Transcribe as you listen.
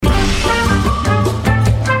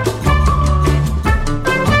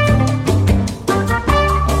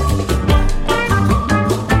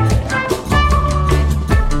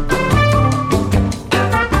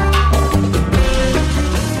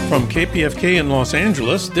KPFK in Los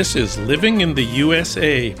Angeles, this is Living in the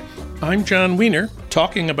USA. I'm John Wiener,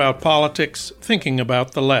 talking about politics, thinking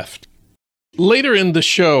about the left. Later in the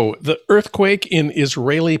show, the earthquake in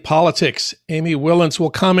Israeli politics. Amy Willens will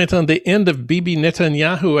comment on the end of Bibi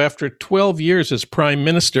Netanyahu after 12 years as prime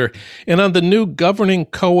minister, and on the new governing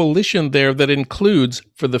coalition there that includes,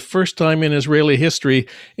 for the first time in Israeli history,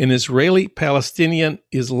 an Israeli-Palestinian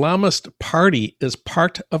Islamist party as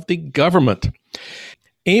part of the government.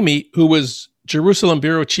 Amy, who was Jerusalem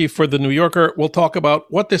bureau chief for The New Yorker, will talk about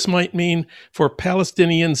what this might mean for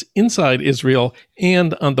Palestinians inside Israel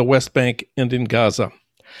and on the West Bank and in Gaza.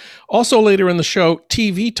 Also later in the show,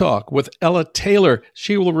 TV Talk with Ella Taylor.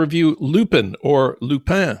 She will review Lupin, or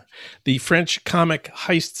Lupin, the French comic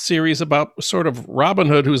heist series about sort of Robin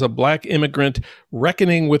Hood, who's a black immigrant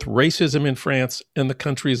reckoning with racism in France and the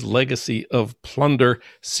country's legacy of plunder.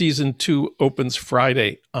 Season 2 opens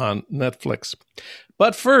Friday on Netflix.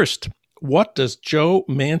 But first, what does Joe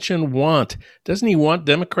Manchin want? Doesn't he want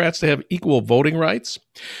Democrats to have equal voting rights?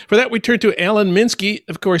 For that, we turn to Alan Minsky.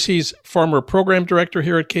 Of course, he's former program director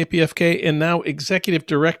here at KPFK and now executive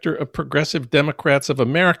director of Progressive Democrats of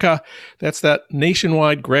America. That's that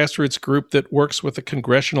nationwide grassroots group that works with the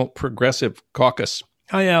Congressional Progressive Caucus.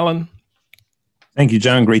 Hi, Alan. Thank you,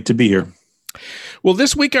 John. Great to be here. Well,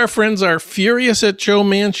 this week our friends are furious at Joe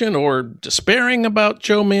Manchin, or despairing about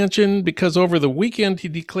Joe Manchin, because over the weekend he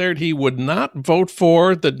declared he would not vote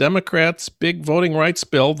for the Democrats' big voting rights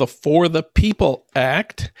bill, the For the People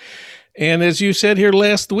Act. And as you said here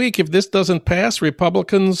last week, if this doesn't pass,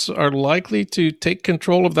 Republicans are likely to take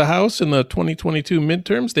control of the House in the 2022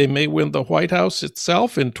 midterms. They may win the White House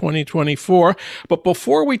itself in 2024. But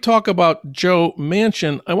before we talk about Joe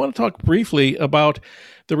Manchin, I want to talk briefly about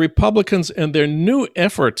the Republicans and their new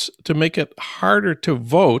efforts to make it harder to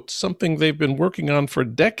vote, something they've been working on for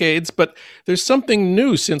decades. But there's something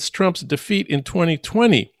new since Trump's defeat in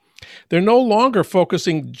 2020. They're no longer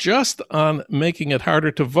focusing just on making it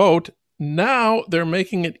harder to vote. Now they're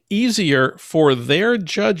making it easier for their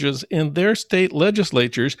judges in their state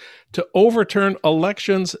legislatures to overturn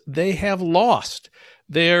elections they have lost.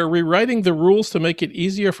 They're rewriting the rules to make it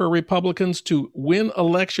easier for Republicans to win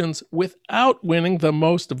elections without winning the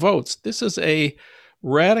most votes. This is a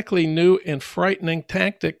radically new and frightening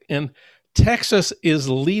tactic, and Texas is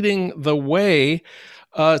leading the way.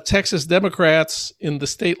 Texas Democrats in the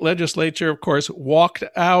state legislature, of course, walked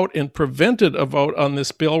out and prevented a vote on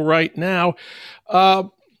this bill right now.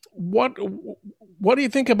 What do you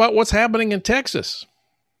think about what's happening in Texas?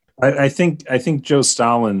 I think Joe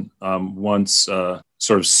Stalin once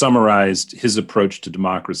sort of summarized his approach to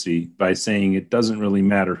democracy by saying it doesn't really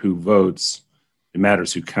matter who votes, it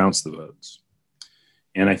matters who counts the votes.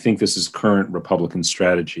 And I think this is current Republican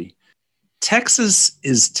strategy. Texas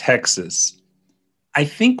is Texas. I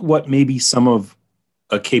think what maybe some of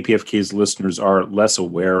KPFK's listeners are less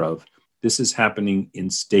aware of, this is happening in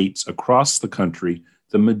states across the country,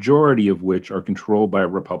 the majority of which are controlled by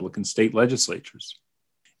Republican state legislatures.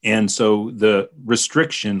 And so the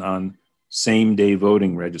restriction on same-day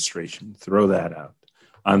voting registration, throw that out,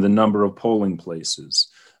 on the number of polling places,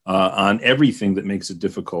 on everything that makes it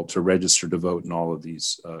difficult to register to vote in all of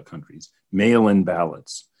these countries, mail-in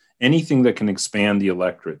ballots, anything that can expand the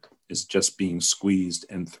electorate is just being squeezed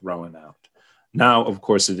and thrown out. Now, of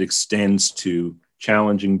course, it extends to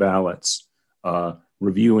challenging ballots,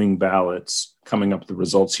 reviewing ballots, coming up with the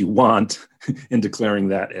results you want, and declaring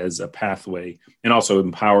that as a pathway, and also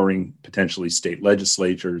empowering potentially state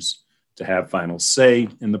legislatures to have final say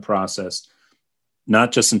in the process.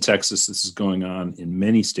 Not just in Texas, this is going on in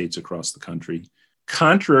many states across the country.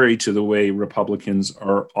 Contrary to the way Republicans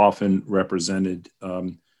are often represented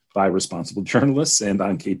by responsible journalists and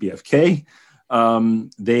on KPFK,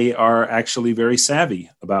 they are actually very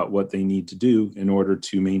savvy about what they need to do in order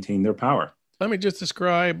to maintain their power. Let me just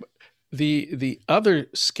describe the other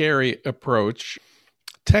scary approach.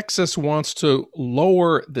 Texas wants to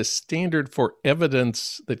lower the standard for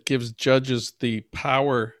evidence that gives judges the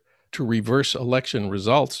power to reverse election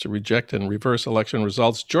results, to reject and reverse election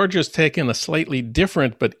results. Georgia's taken a slightly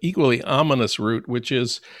different but equally ominous route, which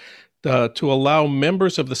is to allow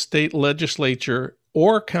members of the state legislature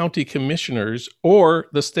or county commissioners or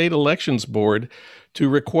the state elections board to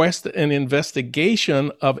request an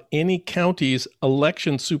investigation of any county's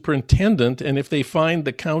election superintendent. And if they find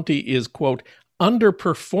the county is, quote,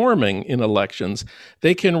 underperforming in elections,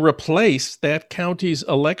 they can replace that county's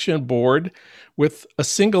election board with a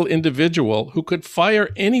single individual who could fire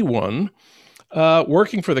anyone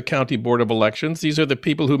working for the County Board of Elections. These are the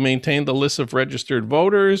people who maintain the lists of registered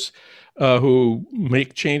voters, who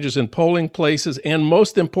make changes in polling places, and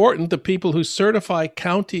most important, the people who certify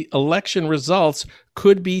county election results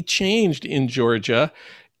could be changed in Georgia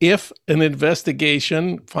if an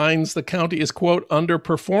investigation finds the county is, quote,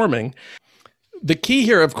 underperforming. The key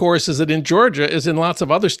here, of course, is that in Georgia, as in lots of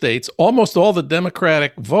other states, almost all the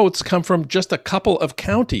Democratic votes come from just a couple of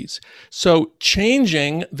counties. So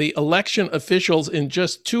changing the election officials in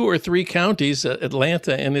just 2 or 3 counties,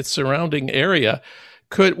 Atlanta and its surrounding area,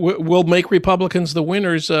 will make Republicans the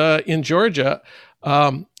winners in Georgia.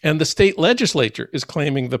 And the state legislature is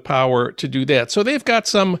claiming the power to do that. So they've got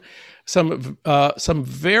some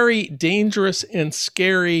very dangerous and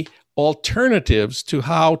scary alternatives to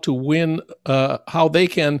how to win, how they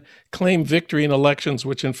can claim victory in elections,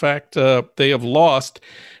 which in fact they have lost.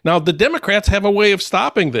 Now, the Democrats have a way of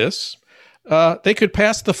stopping this. They could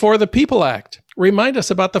pass the For the People Act. Remind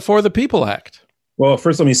us about the For the People Act. Well,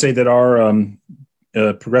 first let me say that our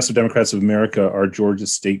Progressive Democrats of America, our Georgia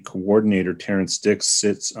state coordinator, Terrence Dix,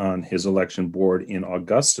 sits on his election board in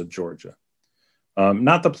Augusta, Georgia.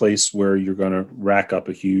 Not the place where you're going to rack up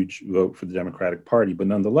a huge vote for the Democratic Party, but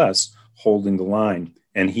nonetheless holding the line.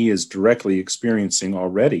 And he is directly experiencing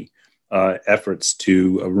already efforts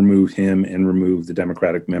to remove him and remove the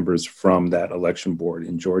Democratic members from that election board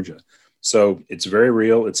in Georgia. So it's very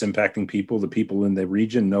real. It's impacting people. The people in the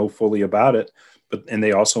region know fully about it, and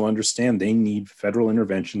they also understand they need federal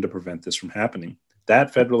intervention to prevent this from happening.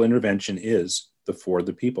 That federal intervention is the For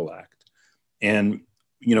the People Act. And,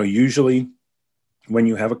 usually when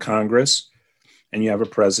you have a Congress and you have a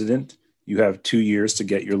president, you have 2 years to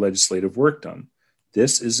get your legislative work done.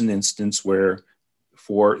 This is an instance where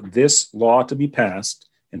for this law to be passed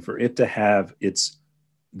and for it to have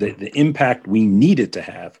the impact we need it to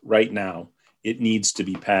have right now, it needs to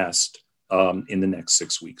be passed in the next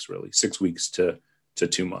 6 weeks, really, 6 weeks to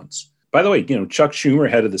 2 months. By the way, Chuck Schumer,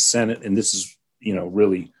 head of the Senate, and this is,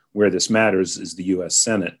 really where this matters, is the U.S.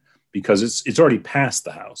 Senate, because it's already passed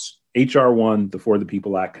the House. H.R. 1, the For the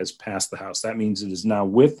People Act, has passed the House. That means it is now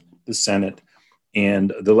with the Senate,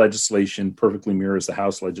 and the legislation perfectly mirrors the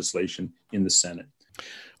House legislation in the Senate.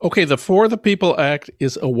 Okay, the For the People Act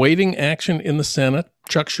is awaiting action in the Senate.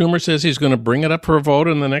 Chuck Schumer says he's going to bring it up for a vote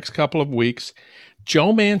in the next couple of weeks.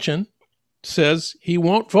 Joe Manchin says he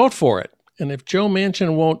won't vote for it. And if Joe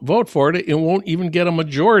Manchin won't vote for it, it won't even get a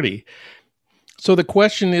majority. So the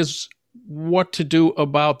question is what to do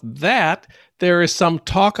about that. There is some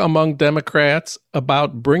talk among Democrats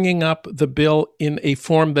about bringing up the bill in a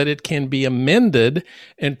form that it can be amended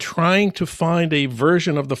and trying to find a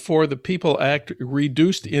version of the For the People Act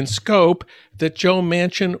reduced in scope that Joe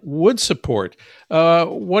Manchin would support.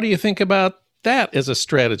 What do you think about that as a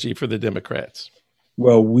strategy for the Democrats?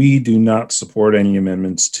 Well, we do not support any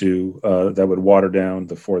amendments to that would water down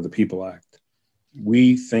the For the People Act.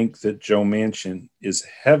 We think that Joe Manchin is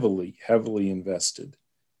heavily, heavily invested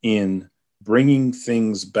in bringing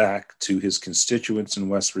things back to his constituents in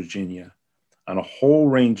West Virginia on a whole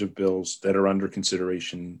range of bills that are under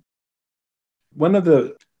consideration. One of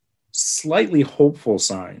the slightly hopeful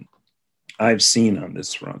signs I've seen on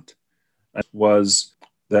this front was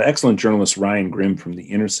the excellent journalist Ryan Grimm from The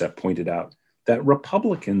Intercept pointed out that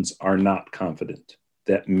Republicans are not confident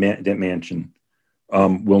that Manchin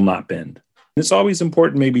will not bend. It's always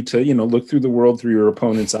important maybe to, look through the world through your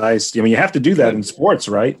opponent's eyes. You have to do that in sports,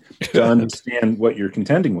 right? To understand what you're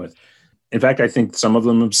contending with. In fact, I think some of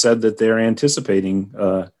them have said that they're anticipating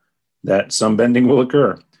that some bending will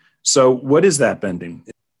occur. So what is that bending?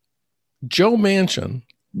 Joe Manchin,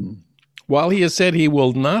 while he has said he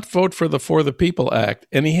will not vote for the For the People Act,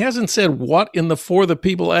 and he hasn't said what in the For the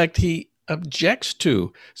People Act he objects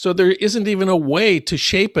to. So there isn't even a way to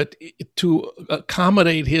shape it to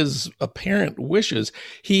accommodate his apparent wishes.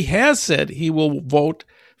 He has said he will vote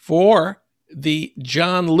for the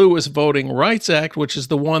John Lewis Voting Rights Act, which is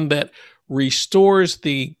the one that restores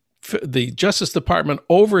the Justice Department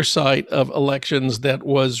oversight of elections that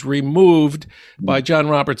was removed by John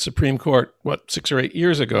Roberts' Supreme Court, 6 or 8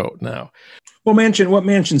 years ago now. Well, what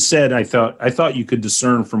Manchin said, I thought you could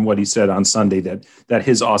discern from what he said on Sunday that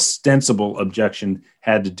his ostensible objection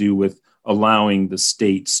had to do with allowing the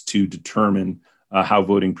states to determine how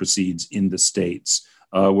voting proceeds in the states,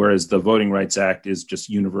 whereas the Voting Rights Act is just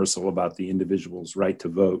universal about the individual's right to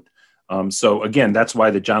vote. So again, that's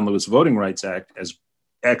why the John Lewis Voting Rights Act, as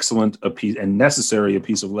excellent a piece and necessary a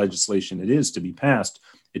piece of legislation it is to be passed,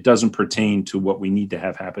 it doesn't pertain to what we need to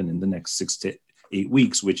have happen in the next 6 to 8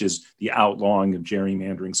 weeks, which is the outlawing of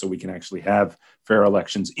gerrymandering so we can actually have fair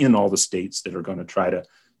elections in all the states that are going to try to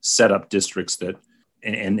set up districts that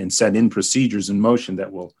and set in procedures in motion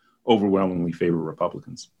that will overwhelmingly favor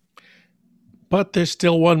Republicans. But there's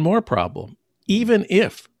still one more problem. Even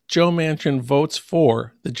if Joe Manchin votes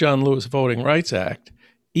for the John Lewis Voting Rights Act,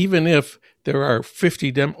 even if there are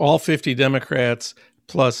all 50 Democrats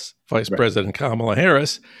plus Vice President Kamala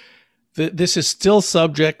Harris, this is still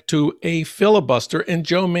subject to a filibuster, and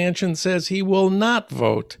Joe Manchin says he will not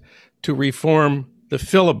vote to reform the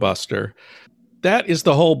filibuster. That is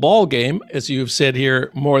the whole ball game, as you've said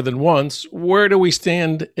here more than once. Where do we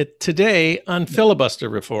stand today on filibuster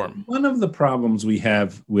reform? One of the problems we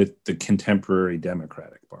have with the contemporary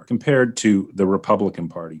Democratic Party compared to the Republican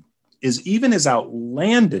Party is, even as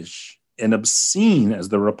outlandish and obscene as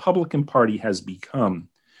the Republican Party has become,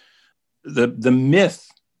 the myth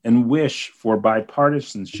and wish for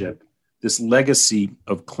bipartisanship, this legacy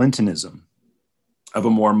of Clintonism, of a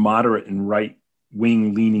more moderate and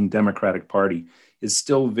right-wing leaning Democratic Party, is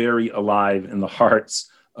still very alive in the hearts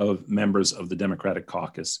of members of the Democratic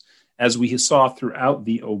caucus. As we saw throughout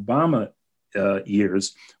the Obama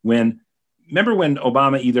years, remember when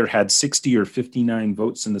Obama either had 60 or 59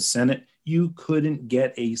 votes in the Senate, you couldn't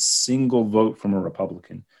get a single vote from a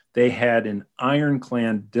Republican. They had an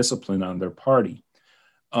ironclad discipline on their party.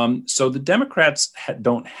 So the Democrats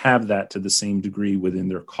don't have that to the same degree within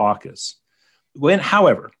their caucus.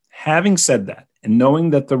 However, having said that, and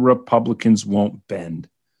knowing that the Republicans won't bend,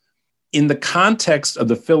 in the context of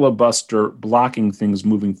the filibuster blocking things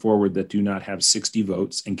moving forward that do not have 60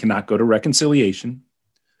 votes and cannot go to reconciliation,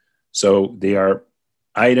 so they are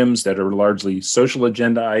items that are largely social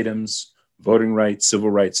agenda items, voting rights, civil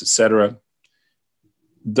rights, etc.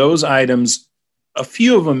 Those items, a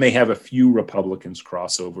few of them may have a few Republicans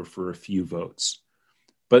crossover for a few votes.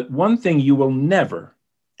 But one thing you will never,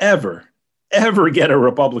 ever get a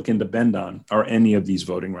Republican to bend on are any of these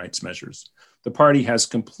voting rights measures. The party has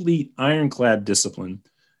complete ironclad discipline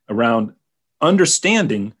around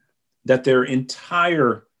understanding that their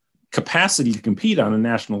entire capacity to compete on a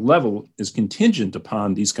national level is contingent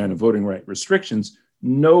upon these kind of voting right restrictions.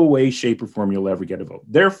 No way, shape, or form you'll ever get a vote.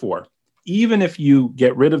 Therefore, even if you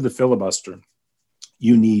get rid of the filibuster,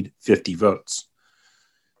 you need 50 votes.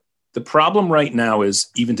 The problem right now is,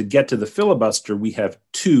 even to get to the filibuster, we have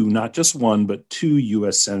two, not just one, but two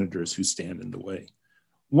U.S. senators who stand in the way.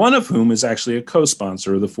 One of whom is actually a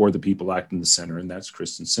co-sponsor of the For the People Act in the Center, and that's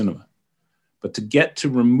Kyrsten Sinema. But to get to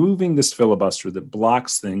removing this filibuster that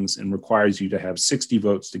blocks things and requires you to have 60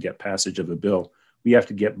 votes to get passage of a bill, we have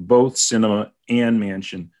to get both Sinema and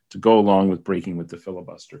Manchin to go along with breaking with the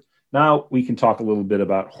filibuster. Now we can talk a little bit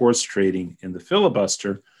about horse trading in the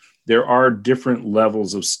filibuster. There are different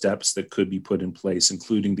levels of steps that could be put in place,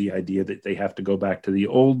 including the idea that they have to go back to the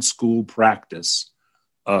old school practice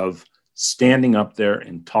of standing up there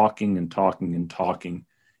and talking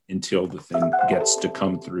until the thing gets to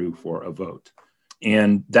come through for a vote.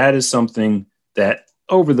 And that is something that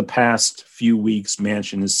over the past few weeks,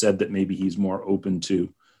 Manchin has said that maybe he's more open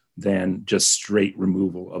to than just straight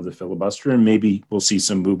removal of the filibuster. And maybe we'll see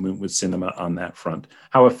some movement with Sinema on that front.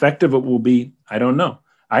 How effective it will be, I don't know.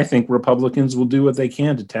 I think Republicans will do what they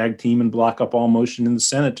can to tag team and block up all motion in the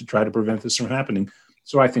Senate to try to prevent this from happening.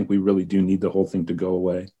 So I think we really do need the whole thing to go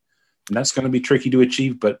away. And that's going to be tricky to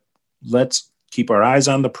achieve, but let's keep our eyes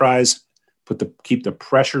on the prize, keep the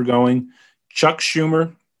pressure going. Chuck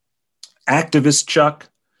Schumer, activist Chuck,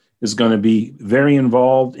 is going to be very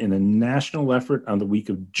involved in a national effort on the week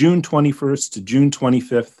of June 21st to June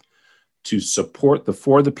 25th to support the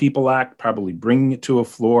For the People Act, probably bringing it to a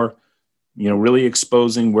floor, really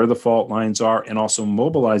exposing where the fault lines are, and also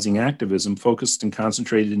mobilizing activism focused and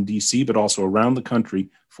concentrated in DC, but also around the country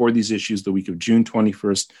for these issues the week of June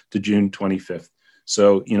 21st to June 25th.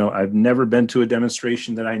 So, I've never been to a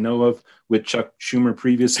demonstration that I know of with Chuck Schumer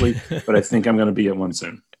previously, but I think I'm going to be at one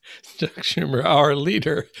soon. Chuck Schumer, our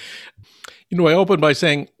leader. I opened by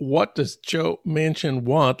saying, what does Joe Manchin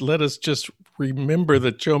want? Let us just remember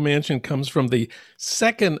that Joe Manchin comes from the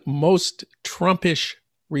second most Trumpish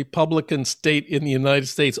Republican state in the United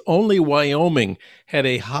States. Only Wyoming had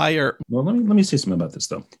a higher. Well, let me say something about this,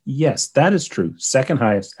 though. Yes, that is true. Second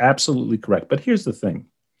highest, absolutely correct. But here's the thing.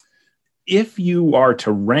 If you are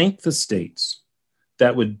to rank the states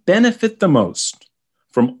that would benefit the most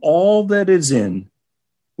from all that is in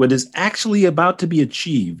what is actually about to be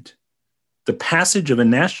achieved, the passage of a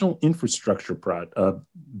national infrastructure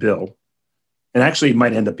bill, and actually it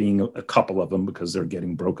might end up being a couple of them because they're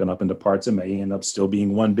getting broken up into parts. It may end up still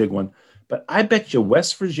being one big one. But I bet you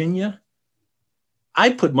West Virginia,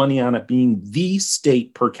 I put money on it being the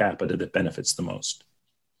state per capita that benefits the most.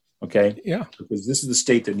 Okay. Yeah. Because this is the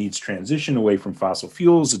state that needs transition away from fossil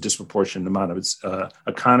fuels. A disproportionate amount of its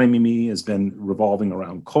economy has been revolving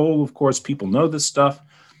around coal. Of course, people know this stuff,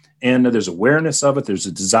 and there's awareness of it. There's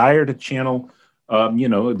a desire to channel,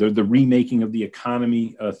 the remaking of the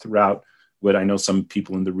economy throughout what I know some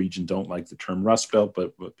people in the region don't like the term Rust Belt,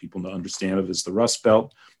 but what people understand of is the Rust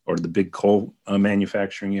Belt or the big coal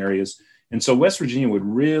manufacturing areas. And so West Virginia would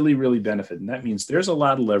really, really benefit. And that means there's a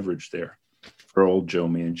lot of leverage there for old Joe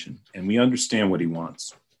Manchin, and we understand what he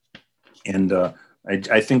wants. And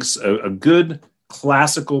I think a good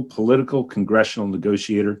classical political congressional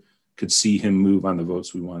negotiator could see him move on the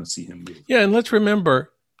votes we want to see him move. Yeah, and let's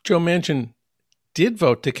remember, Joe Manchin did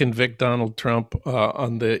vote to convict Donald Trump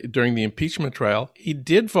during the impeachment trial. He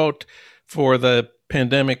did vote for the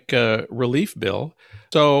pandemic relief bill.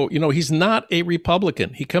 So, he's not a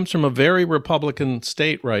Republican. He comes from a very Republican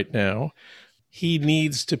state right now. He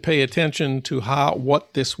needs to pay attention to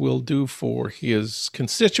what this will do for his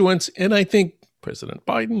constituents. And I think President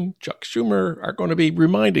Biden, Chuck Schumer are going to be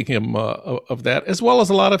reminding him of that, as well as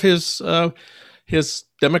a lot of his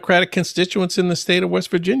Democratic constituents in the state of West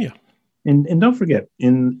Virginia. And don't forget,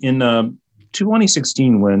 in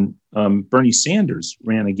 2016, when Bernie Sanders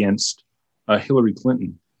ran against Hillary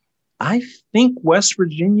Clinton, I think West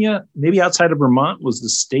Virginia, maybe outside of Vermont, was the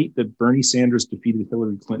state that Bernie Sanders defeated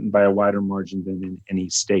Hillary Clinton by a wider margin than in any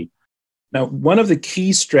state. Now, one of the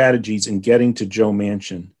key strategies in getting to Joe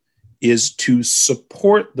Manchin is to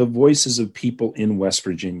support the voices of people in West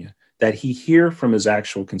Virginia that he hear from his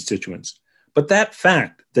actual constituents. But that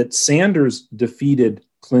fact that Sanders defeated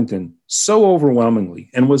Clinton so overwhelmingly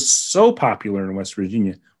and was so popular in West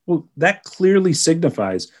Virginia, well, that clearly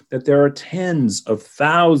signifies that there are tens of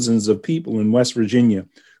thousands of people in West Virginia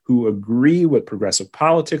who agree with progressive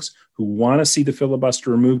politics, who want to see the filibuster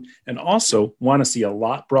removed, and also want to see a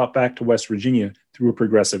lot brought back to West Virginia through a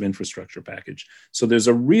progressive infrastructure package. So there's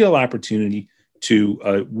a real opportunity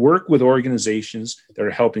to work with organizations that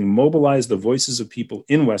are helping mobilize the voices of people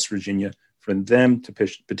in West Virginia for them to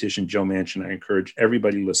petition Joe Manchin. I encourage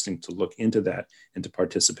everybody listening to look into that and to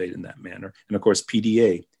participate in that manner. And of course,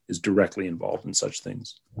 PDA is directly involved in such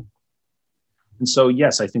things. And so,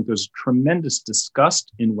 yes, I think there's tremendous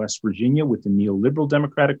disgust in West Virginia with the neoliberal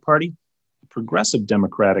Democratic Party. The progressive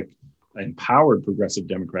Democratic, empowered progressive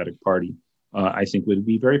Democratic Party, I think would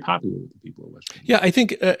be very popular with the people of West Virginia. Yeah, I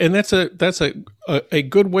think, and that's a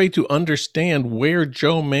good way to understand where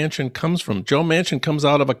Joe Manchin comes from. Joe Manchin comes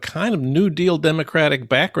out of a kind of New Deal Democratic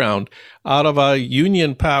background, out of a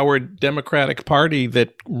union-powered Democratic Party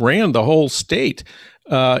that ran the whole state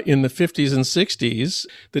in the 50s and 60s.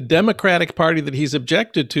 The Democratic Party that he's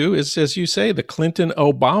objected to is, as you say, the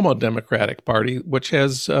Clinton-Obama Democratic Party, which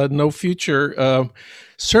has no future,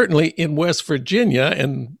 certainly in West Virginia,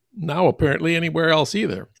 and now apparently anywhere else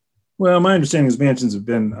either. Well, my understanding is Manchin's have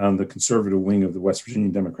been on the conservative wing of the West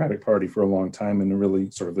Virginia Democratic Party for a long time and a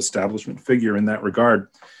really sort of establishment figure in that regard.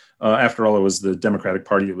 After all, it was the Democratic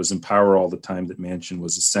Party that was in power all the time that Manchin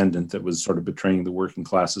was ascendant, that was sort of betraying the working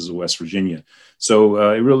classes of West Virginia.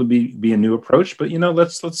 So it really be a new approach. But,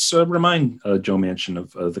 let's remind Joe Manchin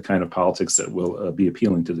of the kind of politics that will be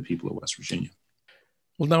appealing to the people of West Virginia.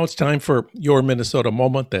 Well, now it's time for Your Minnesota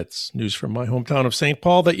Moment. That's news from my hometown of St.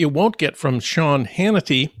 Paul that you won't get from Sean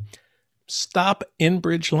Hannity. Stop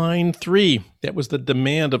Enbridge Line 3. That was the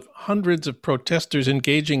demand of hundreds of protesters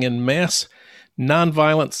engaging in mass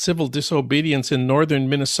nonviolent civil disobedience in northern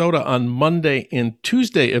Minnesota on Monday and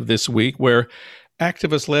Tuesday of this week, where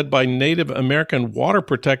activists led by Native American water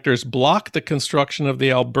protectors blocked the construction of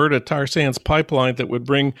the Alberta tar sands pipeline that would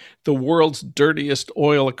bring the world's dirtiest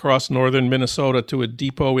oil across northern Minnesota to a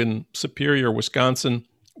depot in Superior, Wisconsin,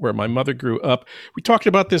 where my mother grew up. We talked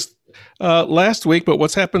about this last week, but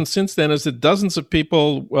what's happened since then is that dozens of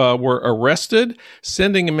people were arrested,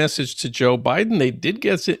 sending a message to Joe Biden. They did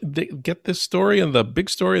get this story, and the big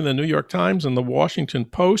story in the New York Times and the Washington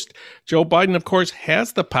Post. Joe Biden, of course,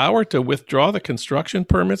 has the power to withdraw the construction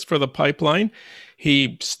permits for the pipeline.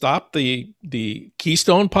 He stopped the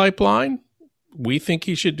Keystone pipeline. We think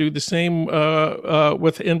he should do the same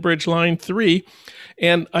with Enbridge Line 3.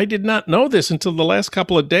 And I did not know this until the last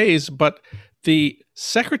couple of days, but the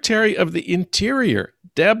Secretary of the Interior,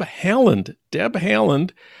 Deb Haaland,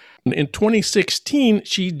 in 2016,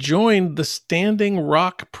 she joined the Standing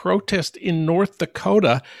Rock protest in North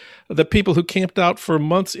Dakota, the people who camped out for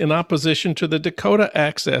months in opposition to the Dakota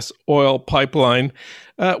Access oil pipeline.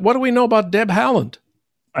 What do we know about Deb Haaland?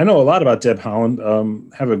 I know a lot about Deb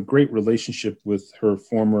Haaland, have a great relationship with her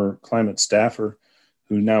former climate staffer,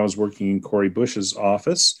 who now is working in Cori Bush's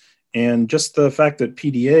office. And just the fact that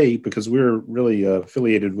PDA, because we're really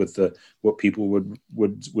affiliated with what people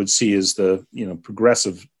would see as the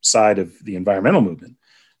progressive side of the environmental movement,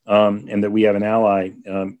 and that we have an ally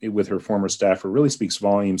with her former staffer, really speaks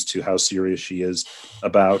volumes to how serious she is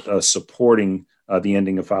about supporting the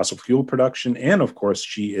ending of fossil fuel production. And of course,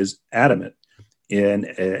 she is adamant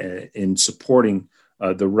in supporting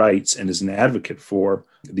the rights and is an advocate for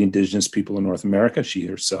the indigenous people in North America. She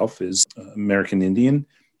herself is American Indian,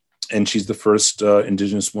 and she's the first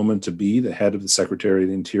indigenous woman to be the head of the Secretary of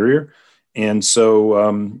the Interior. And so,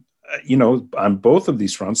 on both of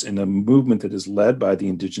these fronts, in a movement that is led by the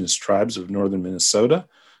indigenous tribes of northern Minnesota,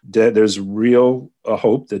 there's real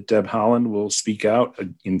hope that Deb Haaland will speak out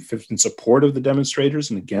in support of the demonstrators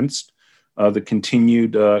and against the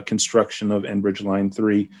continued construction of Enbridge Line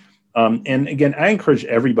 3. And again, I encourage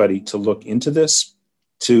everybody to look into this,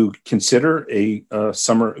 to consider a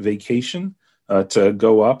summer vacation, to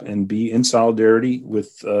go up and be in solidarity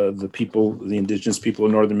with the indigenous people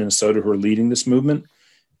of northern Minnesota who are leading this movement,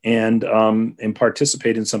 and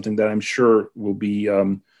participate in something that I'm sure will be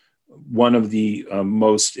one of the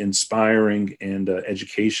most inspiring and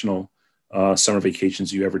educational summer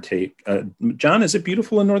vacations you ever take. John, is it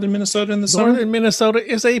beautiful in northern Minnesota in the summer? Northern Minnesota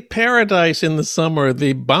is a paradise in the summer.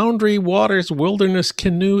 The Boundary Waters Wilderness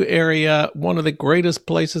Canoe Area, one of the greatest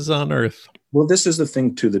places on earth. Well, this is the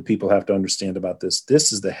thing, too, that people have to understand about this.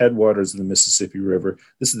 This is the headwaters of the Mississippi River.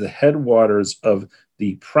 This is the headwaters of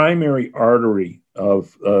the primary artery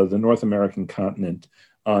of the North American continent.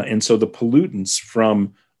 And so the pollutants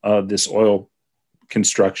from this oil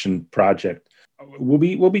construction project will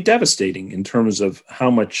be devastating in terms of how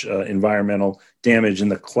much environmental damage in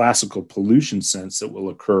the classical pollution sense that will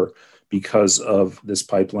occur because of this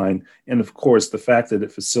pipeline. And of course, the fact that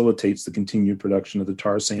it facilitates the continued production of the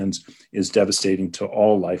tar sands is devastating to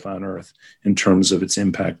all life on Earth in terms of its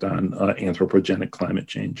impact on anthropogenic climate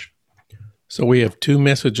change. So we have two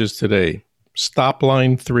messages today: stop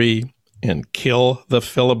Line 3 and kill the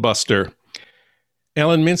filibuster.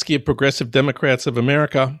 Alan Minsky of Progressive Democrats of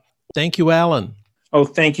America. Thank you, Alan. Oh,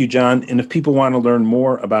 thank you, John. And if people want to learn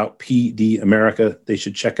more about PD America, they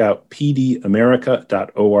should check out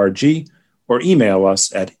pdamerica.org or email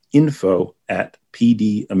us at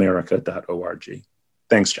info@pdamerica.org.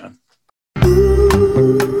 Thanks, John.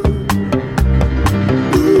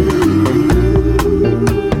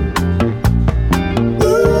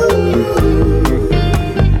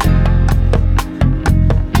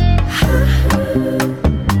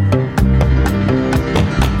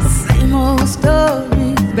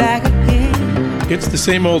 It's the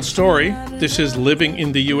same old story. This is Living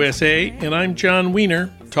in the USA, and I'm John Wiener,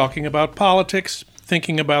 talking about politics,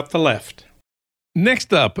 thinking about the left.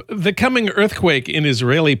 Next up, the coming earthquake in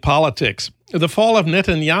Israeli politics. The fall of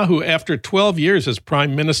Netanyahu after 12 years as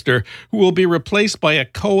prime minister, who will be replaced by a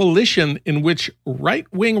coalition in which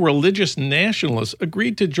right-wing religious nationalists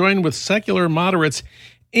agreed to join with secular moderates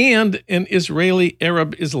and an Israeli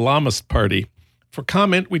Arab Islamist party. For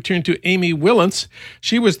comment, we turn to Amy Willants.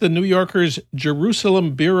 She was the New Yorker's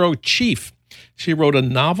Jerusalem bureau chief. She wrote a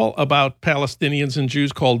novel about Palestinians and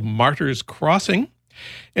Jews called Martyrs Crossing.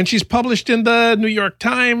 And she's published in the New York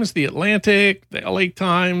Times, the Atlantic, the LA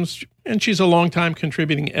Times, and she's a longtime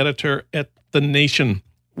contributing editor at The Nation.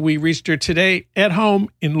 We reached her today at home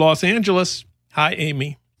in Los Angeles. Hi,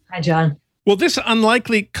 Amy. Hi, John. Well, this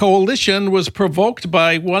unlikely coalition was provoked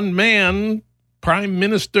by one man, Prime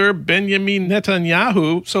Minister Benjamin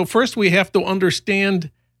Netanyahu. So first we have to understand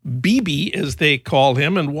Bibi, as they call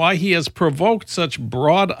him, and why he has provoked such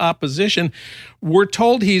broad opposition. We're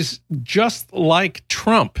told he's just like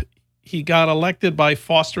Trump. He got elected by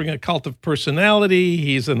fostering a cult of personality.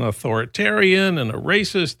 He's an authoritarian and a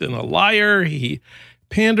racist and a liar. He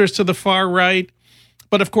panders to the far right.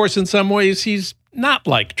 But of course, in some ways, he's not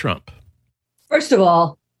like Trump. First of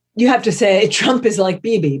all, you have to say Trump is like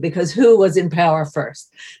Bibi, because who was in power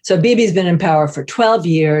first? So Bibi's been in power for 12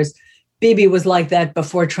 years. Bibi was like that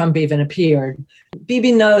before Trump even appeared.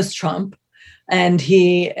 Bibi knows Trump, and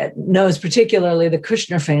he knows particularly the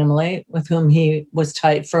Kushner family, with whom he was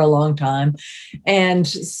tight for a long time. And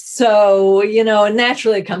so,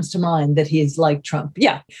 naturally it comes to mind that he's like Trump.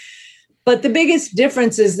 Yeah. But the biggest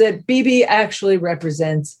difference is that Bibi actually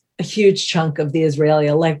represents a huge chunk of the Israeli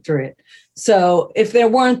electorate. So if there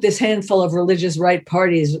weren't this handful of religious right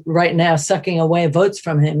parties right now sucking away votes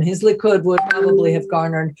from him, his Likud would probably have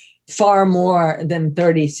garnered far more than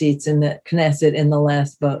 30 seats in the Knesset in the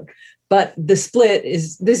last vote. But this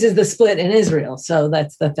is the split in Israel. So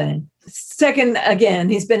that's the thing. Second, again,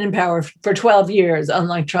 he's been in power for 12 years,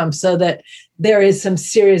 unlike Trump, so that there is some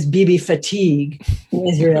serious Bibi fatigue in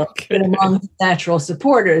Israel, Okay. and among his natural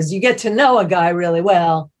supporters. You get to know a guy really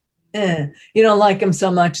well. You don't like him so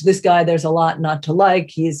much. This guy, there's a lot not to like.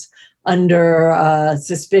 He's under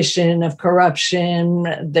suspicion of corruption.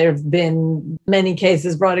 There have been many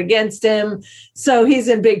cases brought against him. So he's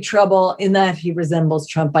in big trouble in that he resembles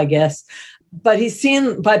Trump, I guess. But he's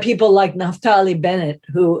seen by people like Naftali Bennett,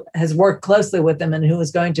 who has worked closely with him and who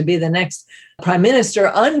is going to be the next prime minister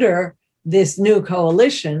under this new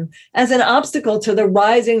coalition, as an obstacle to the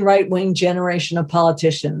rising right-wing generation of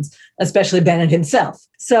politicians, especially Bennett himself.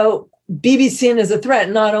 So Bibi's seen as a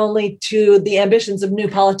threat not only to the ambitions of new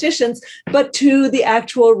politicians, but to the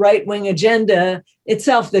actual right-wing agenda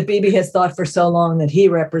itself that Bibi has thought for so long that he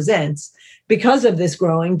represents. Because of this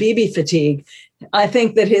growing Bibi fatigue, I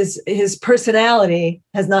think that his personality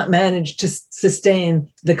has not managed to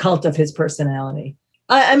sustain the cult of his personality.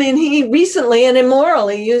 I mean, he recently and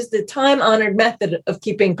immorally used the time-honored method of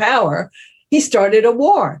keeping power. He started a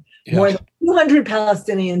war. Yeah. More than 200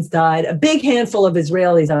 Palestinians died. A big handful of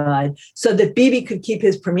Israelis died so that Bibi could keep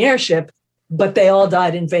his premiership, but they all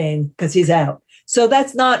died in vain because he's out. So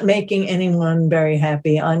that's not making anyone very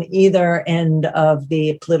happy on either end of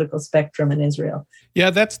the political spectrum in Israel. Yeah,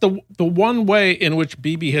 that's the one way in which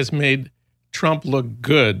Bibi has made Trump look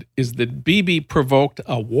good, is that Bibi provoked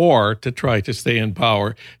a war to try to stay in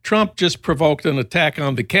power. Trump just provoked an attack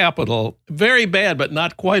on the Capitol. Very bad, but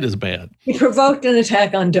not quite as bad. He provoked an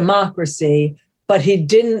attack on democracy, but he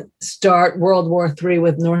didn't start World War III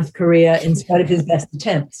with North Korea in spite of his best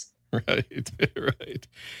attempts. Right, right.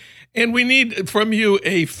 And we need from you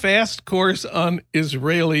a fast course on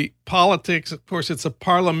Israeli politics. Of course, it's a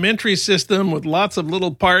parliamentary system with lots of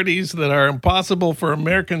little parties that are impossible for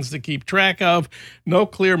Americans to keep track of. No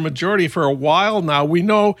clear majority for a while now. We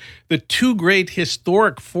know the two great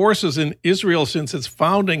historic forces in Israel since its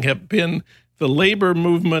founding have been the labor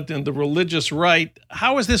movement and the religious right.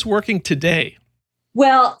 How is this working today?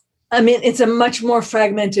 Well, I mean, it's a much more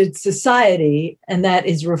fragmented society, and that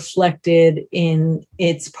is reflected in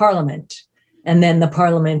its parliament. And then the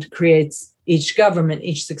parliament creates each government,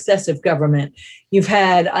 each successive government. You've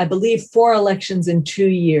had, I believe, 4 elections in 2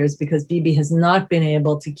 years because Bibi has not been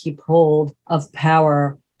able to keep hold of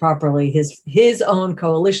power properly. His own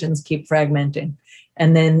coalitions keep fragmenting,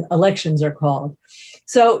 and then elections are called.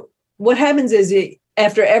 So what happens is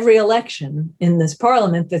after every election in this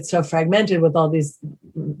parliament that's so fragmented with all these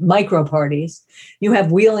micro parties, you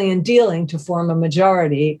have wheeling and dealing to form a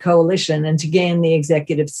majority coalition and to gain the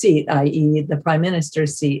executive seat, i.e. the prime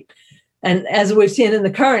minister's seat. And as we've seen in the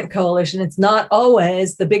current coalition, it's not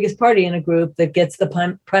always the biggest party in a group that gets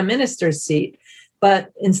the prime minister's seat,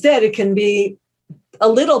 but instead it can be a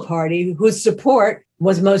little party whose support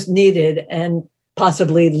was most needed and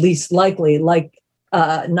possibly least likely, like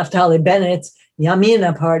Naftali Bennett's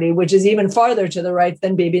Yamina party, which is even farther to the right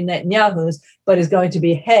than Bibi Netanyahu's, but is going to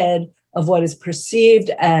be head of what is perceived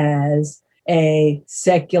as a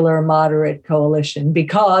secular moderate coalition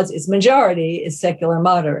because its majority is secular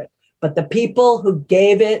moderate. But the people who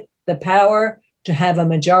gave it the power to have a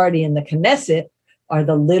majority in the Knesset are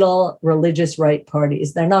the little religious right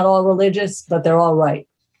parties. They're not all religious, but they're all right,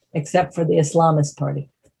 except for the Islamist party.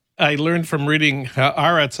 I learned from reading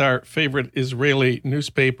Haaretz, our favorite Israeli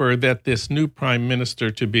newspaper, that this new prime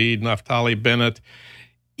minister to be, Naftali Bennett,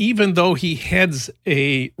 even though he heads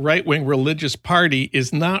a right-wing religious party,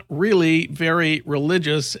 is not really very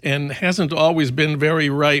religious and hasn't always been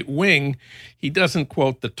very right-wing. He doesn't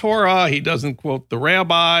quote the Torah. He doesn't quote the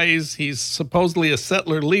rabbis. He's supposedly a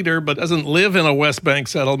settler leader, but doesn't live in a West Bank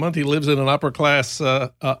settlement. He lives in an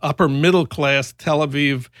upper middle class Tel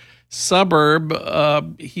Aviv suburb.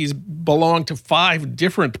 He's belonged to 5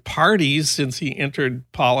 different parties since he entered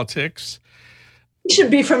politics. He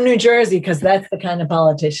should be from New Jersey because that's the kind of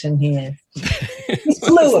politician he is. He's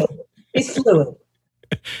fluid. He's fluid.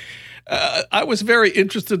 I was very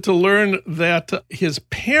interested to learn that his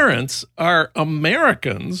parents are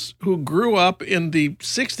Americans who grew up in the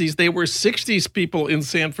 60s. They were 60s people in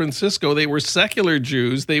San Francisco. They were secular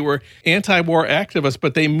Jews. They were anti-war activists,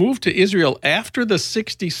 but they moved to Israel after the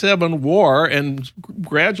 67 war and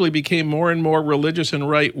gradually became more and more religious and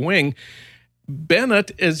right-wing.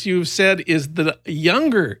 Bennett, as you've said, is the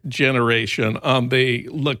younger generation on the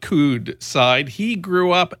Likud side. He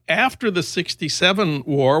grew up after the 67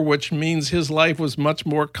 war, which means his life was much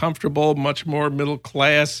more comfortable, much more middle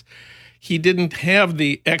class. He didn't have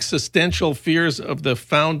the existential fears of the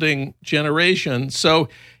founding generation. So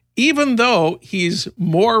even though he's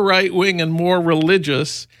more right-wing and more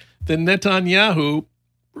religious than Netanyahu,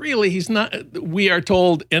 really, he's not, we are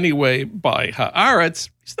told anyway by Haaretz,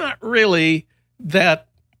 he's not really that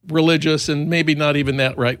religious and maybe not even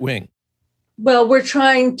that right wing. Well, we're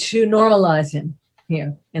trying to normalize him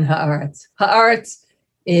here in Haaretz. Haaretz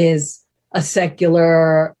is a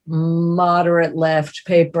secular, moderate left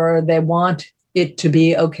paper. They want it to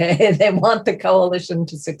be okay. They want the coalition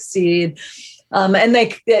to succeed. And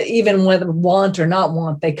they, even whether want or not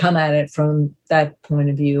want, they come at it from that point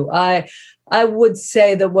of view. I would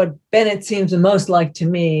say that what Bennett seems most like to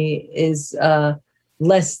me is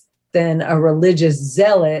less than a religious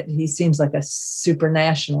zealot. He seems like a super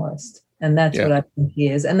nationalist. And that's what I think he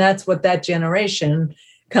is. And that's what that generation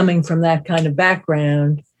coming from that kind of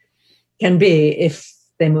background can be if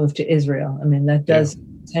they move to Israel. I mean, that does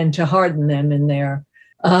tend to harden them in their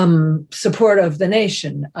support of the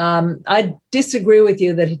nation. I disagree with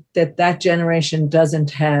you that generation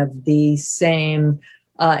doesn't have the same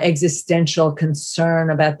existential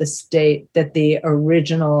concern about the state that the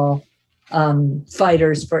original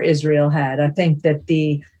fighters for Israel had. I think that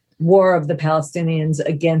the war of the Palestinians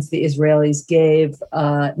against the Israelis gave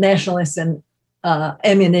nationalists and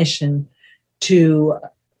ammunition to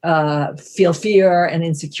feel fear and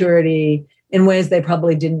insecurity in ways they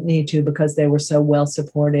probably didn't need to because they were so well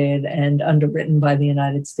supported and underwritten by the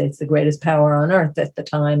United States, the greatest power on earth at the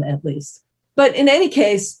time, at least. But in any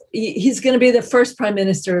case, he's going to be the first prime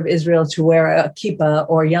minister of Israel to wear a kippah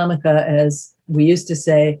or yarmulke, as we used to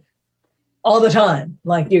say, all the time.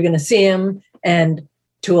 Like, you're going to see him, and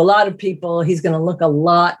to a lot of people, he's going to look a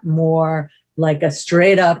lot more like a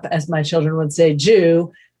straight up, as my children would say,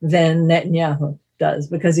 Jew than Netanyahu does,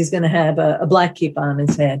 because he's going to have a black kippah on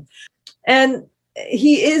his head. And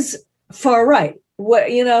he is far right.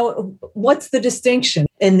 What's the distinction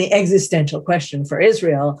in the existential question for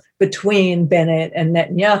Israel between Bennett and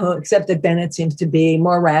Netanyahu, except that Bennett seems to be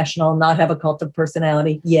more rational, not have a cult of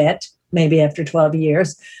personality yet, maybe after 12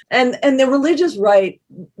 years. And the religious right,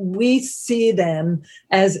 we see them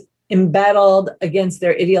as embattled against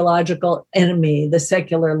their ideological enemy, the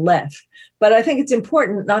secular left. But I think it's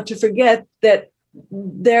important not to forget that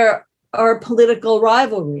there are political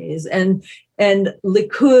rivalries, and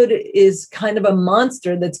Likud is kind of a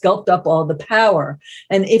monster that's gulped up all the power.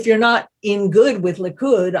 And if you're not in good with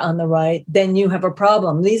Likud on the right, then you have a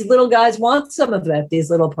problem. These little guys want some of that, these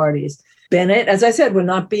little parties. Bennett, as I said, would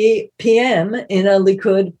not be PM in a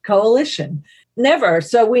Likud coalition. Never.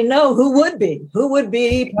 So we know who would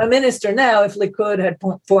be prime minister now if Likud had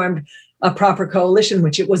formed a proper coalition,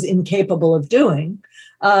 which it was incapable of doing.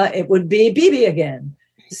 It would be Bibi again.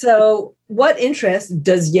 So what interest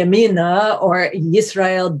does Yamina or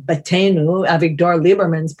Yisrael Beitenu, Avigdor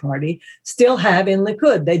Lieberman's party, still have in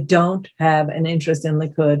Likud? They don't have an interest in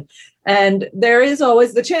Likud. And there is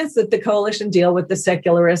always the chance that the coalition deal with the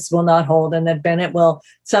secularists will not hold, and that Bennett will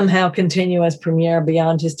somehow continue as premier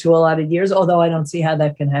beyond his 2 allotted years, although I don't see how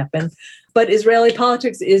that can happen. But Israeli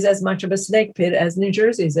politics is as much of a snake pit as New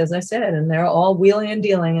Jersey's, as I said, and they're all wheeling and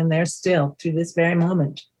dealing, and they're still to this very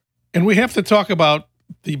moment. And we have to talk about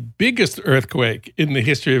the biggest earthquake in the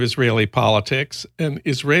history of Israeli politics, an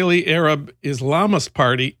Israeli Arab Islamist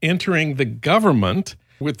party entering the government,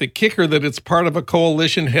 with the kicker that it's part of a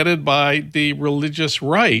coalition headed by the religious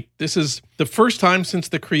right. This is the first time since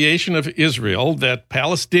the creation of Israel that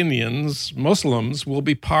Palestinians, Muslims, will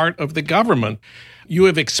be part of the government. You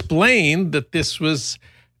have explained that this was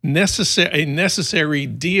a necessary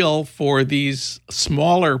deal for these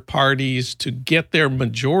smaller parties to get their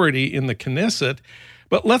majority in the Knesset.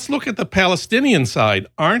 But let's look at the Palestinian side.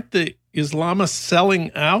 Aren't the Islamists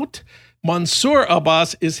selling out? Mansour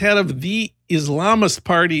Abbas is head of the Islamist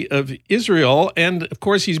Party of Israel, and of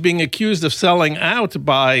course he's being accused of selling out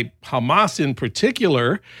by Hamas in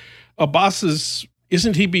particular.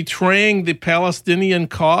 Isn't he betraying the Palestinian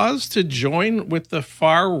cause to join with the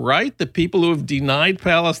far right, the people who have denied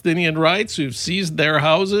Palestinian rights, who've seized their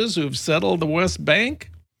houses, who've settled the West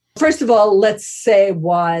Bank? First of all, let's say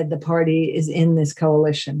why the party is in this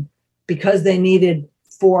coalition. Because they needed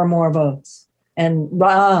 4 more votes. And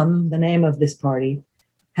Ra'am, the name of this party,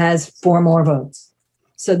 has 4 more votes.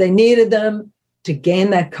 So they needed them to gain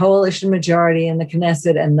that coalition majority in the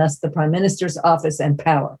Knesset and thus the prime minister's office and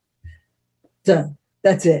power. So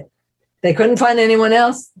that's it. They couldn't find anyone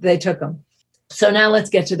else. They took them. So now let's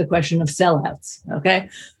get to the question of sellouts. Okay.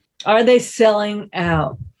 Are they selling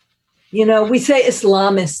out? We say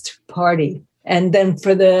Islamist party. And then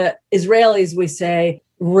for the Israelis, we say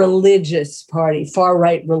religious party, far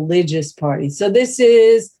right religious party. So this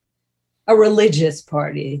is a religious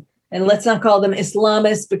party. And let's not call them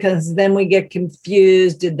Islamists, because then we get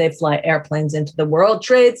confused. Did they fly airplanes into the World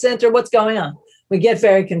Trade Center? What's going on? We get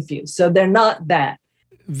very confused. So they're not that.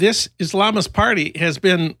 this Islamist party has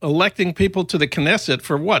been electing people to the Knesset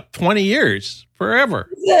for 20 years, forever.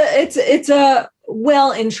 It's a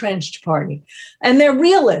well-entrenched party, and they're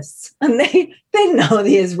realists, and they know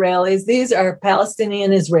the Israelis. These are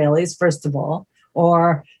Palestinian Israelis, first of all,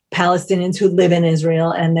 or Palestinians who live in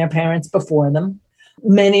Israel and their parents before them.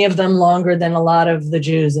 Many of them longer than a lot of the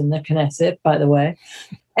Jews in the Knesset, by the way.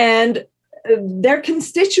 And their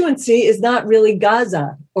constituency is not really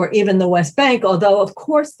Gaza or even the West Bank, although, of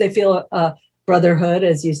course, they feel a brotherhood,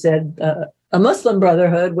 as you said, a Muslim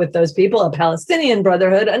brotherhood with those people, a Palestinian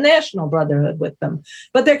brotherhood, a national brotherhood with them.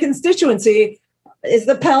 But their constituency is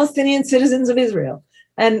the Palestinian citizens of Israel.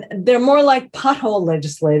 And they're more like pothole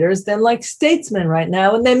legislators than like statesmen right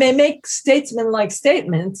now. And they may make statesman-like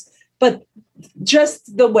statements, but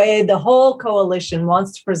just the way the whole coalition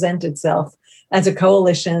wants to present itself as a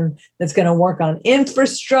coalition that's going to work on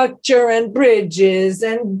infrastructure and bridges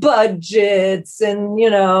and budgets and,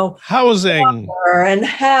 housing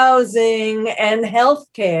and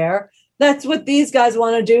healthcare. That's what these guys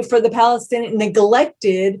want to do for the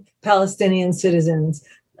neglected Palestinian citizens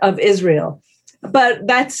of Israel. But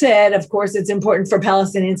that said, of course, it's important for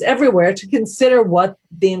Palestinians everywhere to consider what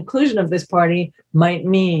the inclusion of this party might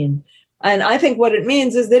mean. And I think what it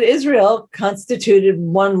means is that Israel, constituted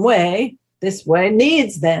one way, this way,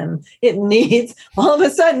 needs them. It needs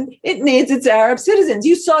its Arab citizens.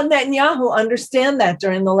 You saw Netanyahu understand that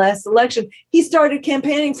during the last election. He started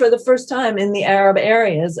campaigning for the first time in the Arab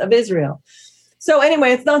areas of Israel. So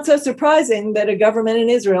anyway, it's not so surprising that a government in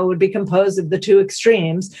Israel would be composed of the two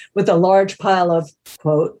extremes with a large pile of,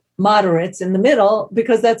 quote, moderates in the middle,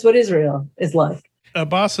 because that's what Israel is like.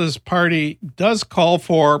 Abbas's party does call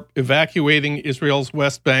for evacuating Israel's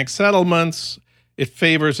West Bank settlements. It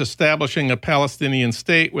favors establishing a Palestinian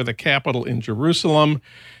state with a capital in Jerusalem.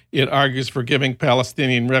 It argues for giving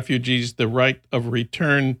Palestinian refugees the right of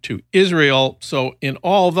return to Israel. So in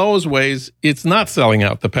all those ways, it's not selling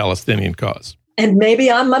out the Palestinian cause. And maybe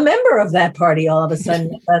I'm a member of that party all of a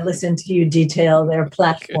sudden if I listen to you detail their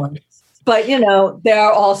platforms. But, they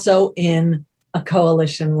are also in a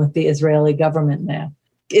coalition with the Israeli government now.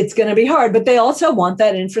 It's going to be hard, but they also want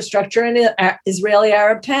that infrastructure in Israeli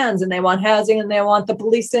Arab towns, and they want housing, and they want the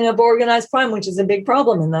policing of organized crime, which is a big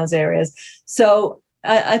problem in those areas. So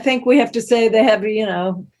I think we have to say they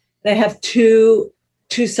have two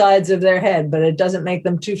sides of their head, but it doesn't make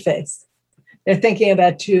them two-faced. They're thinking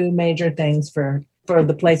about two major things for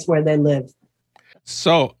the place where they live.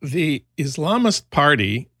 So the Islamist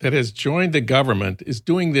party that has joined the government is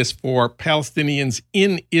doing this for Palestinians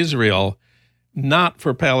in Israel, not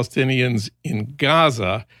for Palestinians in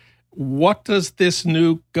Gaza. What does this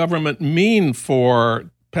new government mean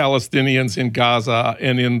for Palestinians in Gaza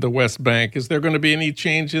and in the West Bank? Is there going to be any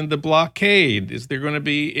change in the blockade? Is there going to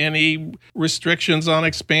be any restrictions on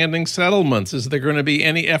expanding settlements? Is there going to be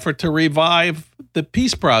any effort to revive the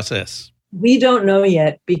peace process? We don't know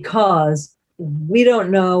yet, because we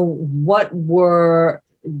don't know what were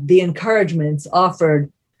the encouragements offered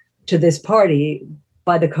to this party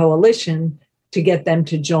by the coalition to get them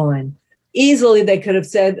to join. Easily, they could have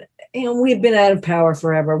said, we've been out of power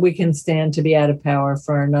forever. We can stand to be out of power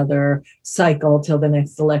for another cycle till the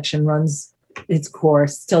next election runs its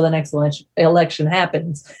course, till the next election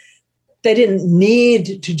happens. They didn't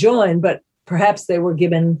need to join, but perhaps they were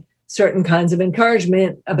given certain kinds of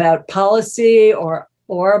encouragement about policy or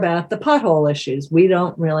about the pothole issues. We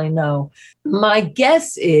don't really know. My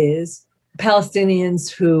guess is Palestinians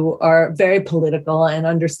who are very political and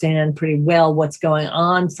understand pretty well what's going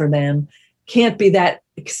on for them can't be that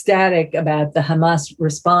ecstatic about the Hamas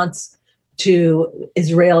response to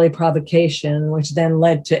Israeli provocation, which then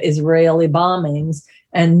led to Israeli bombings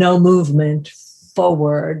and no movement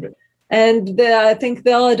forward. And I think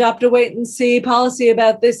they'll adopt a wait and see policy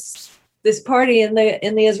about this party in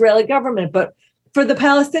the Israeli government. But for the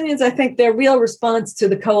Palestinians, I think their real response to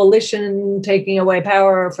the coalition taking away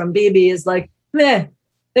power from Bibi is like, meh,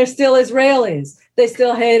 they're still Israelis. They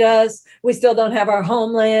still hate us. We still don't have our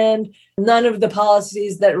homeland. None of the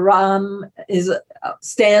policies that Ram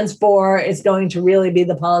stands for is going to really be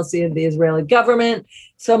the policy of the Israeli government.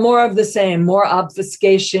 So more of the same, more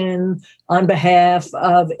obfuscation on behalf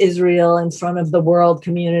of Israel in front of the world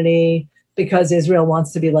community, because Israel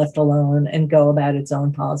wants to be left alone and go about its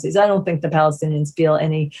own policies. I don't think the Palestinians feel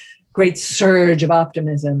any great surge of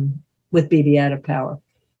optimism with Bibi out of power.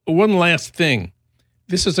 One last thing.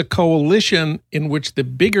 This is a coalition in which the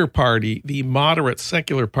bigger party, the moderate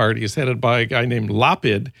secular party, is headed by a guy named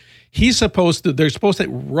Lapid. They're supposed to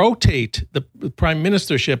rotate the prime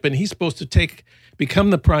ministership, and he's supposed to become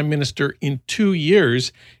the prime minister in 2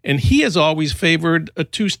 years. And he has always favored a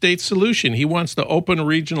two-state solution. He wants to open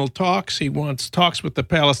regional talks. He wants talks with the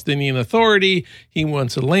Palestinian Authority. He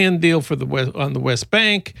wants a land deal on the West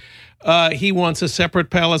Bank. He wants a separate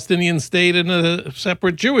Palestinian state and a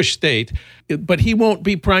separate Jewish state. But he won't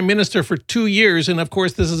be prime minister for 2 years. And of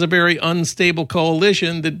course, this is a very unstable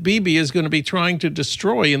coalition that Bibi is going to be trying to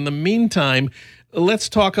destroy. In the meantime, let's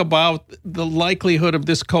talk about the likelihood of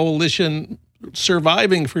this coalition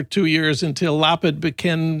surviving for 2 years until Lapid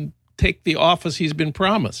can take the office he's been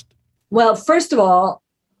promised. Well, first of all,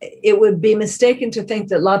 it would be mistaken to think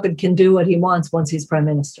that Lapid can do what he wants once he's prime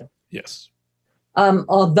minister. Yes.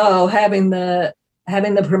 Although having the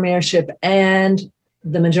premiership and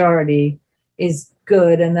the majority is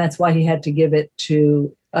good, and that's why he had to give it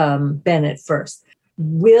to Bennett first.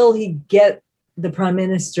 Will he get the prime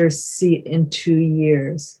minister's seat in 2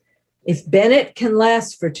 years? If Bennett can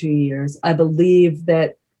last for 2 years, I believe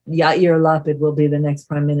that Yair Lapid will be the next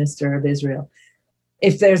prime minister of Israel.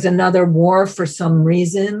 If there's another war for some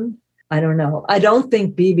reason, I don't know. I don't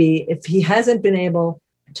think Bibi, if he hasn't been able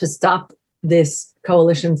to stop this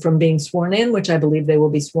coalition from being sworn in, which I believe they will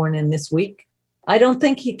be sworn in this week, I don't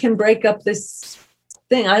think he can break up this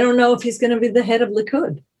thing. I don't know if he's going to be the head of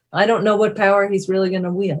Likud. I don't know what power he's really going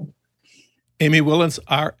to wield. Amy Willens,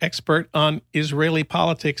 our expert on Israeli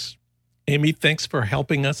politics. Amy, thanks for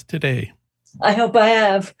helping us today. I hope I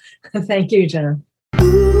have. Thank you, John.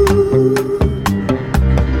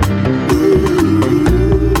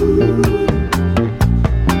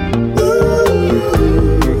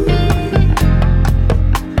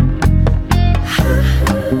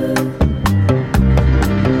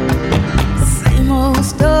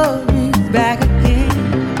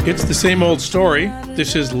 It's the same old story.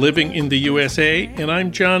 This is Living in the USA, and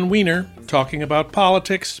I'm John Wiener, talking about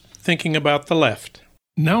politics, thinking about the left.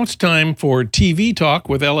 Now it's time for TV Talk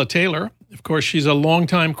with Ella Taylor. Of course, she's a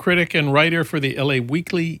longtime critic and writer for the LA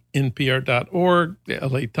Weekly, NPR.org, the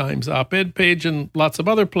LA Times op-ed page, and lots of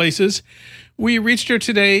other places. We reached her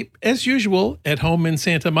today, as usual, at home in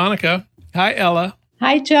Santa Monica. Hi, Ella.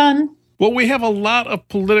 Hi, John. Well, we have a lot of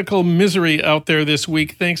political misery out there this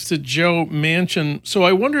week, thanks to Joe Manchin. So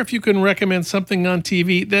I wonder if you can recommend something on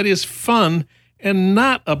TV that is fun and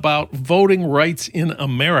not about voting rights in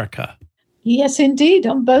America. Yes, indeed.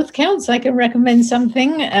 On both counts, I can recommend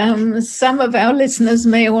something. Some of our listeners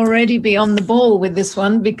may already be on the ball with this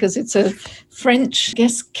one because it's a French,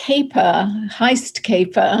 caper, heist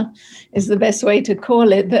caper is the best way to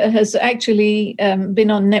call it, that has actually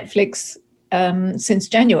been on Netflix since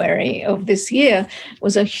January of this year.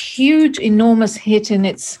 Was a huge, enormous hit in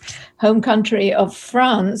its home country of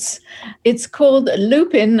France. It's called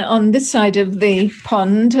Lupin on this side of the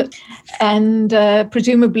pond, and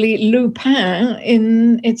presumably Lupin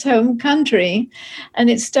in its home country. And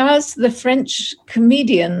it stars the French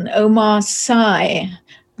comedian Omar Sy,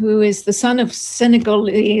 who is the son of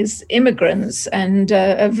Senegalese immigrants and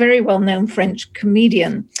a very well-known French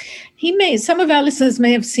comedian. Some of our listeners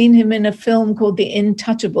may have seen him in a film called The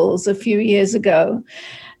Intouchables a few years ago,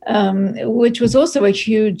 which was also a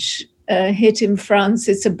huge hit in France.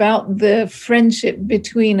 It's about the friendship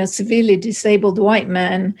between a severely disabled white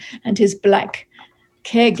man and his black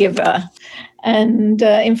caregiver. And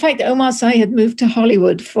in fact, Omar Sy had moved to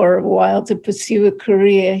Hollywood for a while to pursue a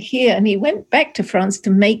career here. And he went back to France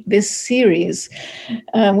to make this series,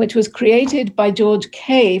 which was created by George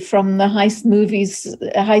Kay from the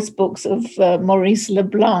heist books of Maurice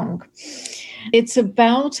Leblanc. It's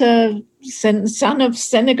about a son of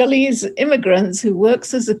Senegalese immigrants who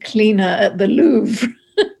works as a cleaner at the Louvre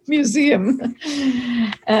Museum.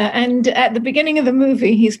 And at the beginning of the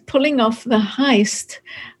movie, he's pulling off the heist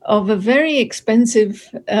of a very expensive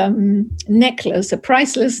necklace, a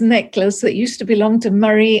priceless necklace that used to belong to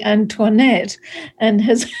Marie Antoinette and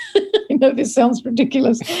has, I know this sounds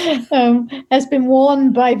ridiculous, has been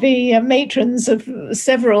worn by the matrons of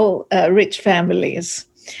several rich families.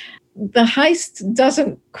 The heist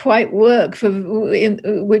doesn't quite work,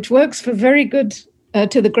 which works for very good,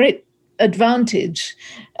 to the great advantage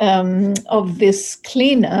of this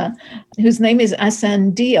cleaner, whose name is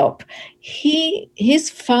Assane Diop. His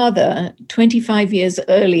father, 25 years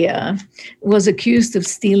earlier, was accused of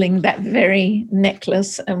stealing that very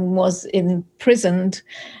necklace and was imprisoned,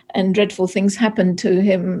 and dreadful things happened to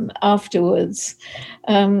him afterwards.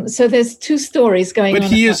 So there's two stories going on.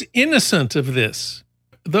 But he is innocent of this.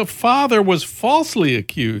 The father was falsely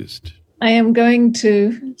accused. I am going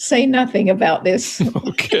to say nothing about this.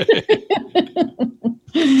 Okay.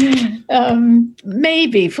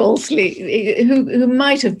 Maybe falsely, who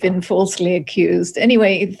might have been falsely accused.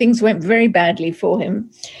 Anyway, things went very badly for him.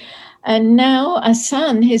 And now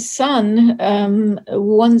his son,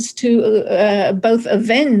 wants to both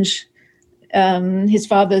avenge his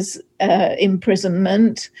father's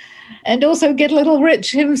imprisonment and also get a little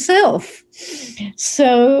rich himself.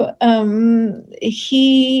 So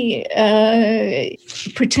he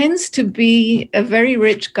pretends to be a very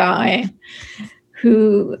rich guy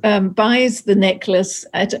who buys the necklace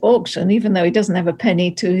at auction, even though he doesn't have a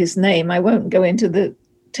penny to his name. I won't go into the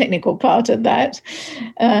technical part of that.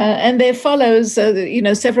 And there follows,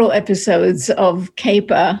 several episodes of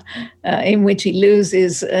caper in which he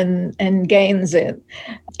loses and gains it.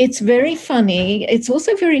 It's very funny. It's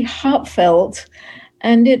also very heartfelt.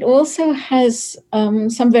 And it also has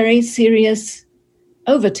some very serious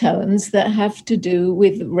overtones that have to do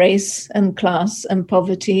with race and class and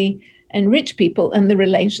poverty and rich people and the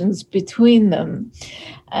relations between them.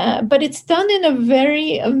 But it's done in a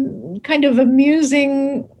very kind of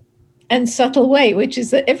amusing and subtle way, which is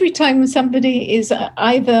that every time somebody is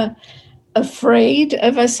either afraid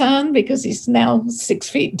of Hassan because he's now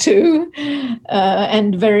 6'2"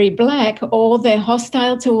 and very black, or they're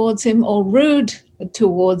hostile towards him or rude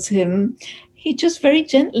towards him, he just very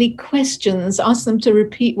gently asks them to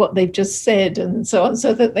repeat what they've just said and so on,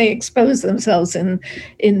 so that they expose themselves in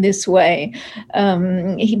this way.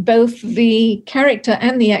 Both the character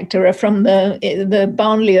and the actor are from the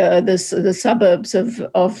banlieue, the suburbs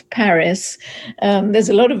of Paris. There's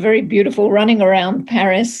a lot of very beautiful running around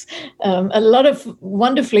Paris, a lot of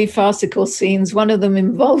wonderfully farcical scenes, one of them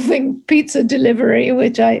involving pizza delivery,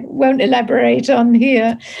 which I won't elaborate on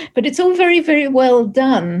here, but it's all very, very well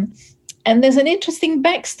done. And there's an interesting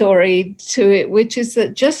backstory to it, which is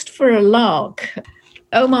that just for a lark,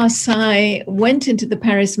 Omar Sy went into the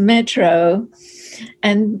Paris metro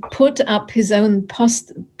and put up his own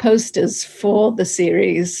posters for the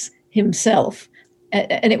series himself.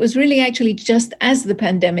 And it was really actually just as the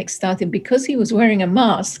pandemic started, because he was wearing a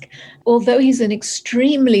mask. Although he's an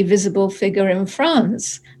extremely visible figure in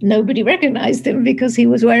France, nobody recognized him because he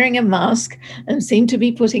was wearing a mask and seemed to be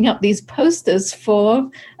putting up these posters for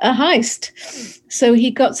a heist. So he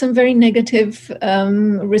got some very negative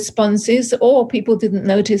responses, or people didn't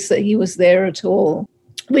notice that he was there at all,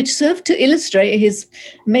 which served to illustrate his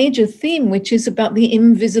major theme, which is about the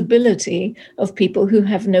invisibility of people who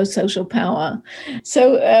have no social power.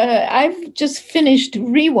 So I've just finished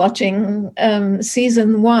rewatching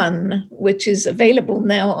season 1, which is available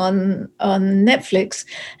now on Netflix.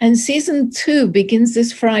 And season 2 begins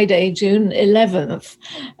this Friday, June 11th.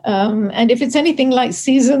 And if it's anything like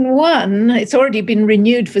season 1, it's already been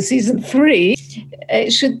renewed for season 3.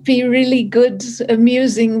 It should be really good,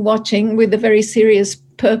 amusing watching with a very serious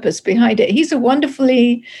purpose behind it. He's a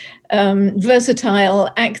wonderfully versatile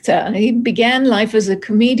actor. He began life as a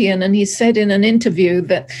comedian, and he said in an interview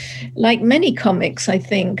that, like many comics, I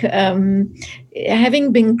think,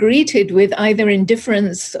 having been greeted with either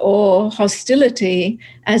indifference or hostility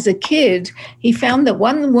as a kid, he found that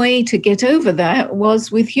one way to get over that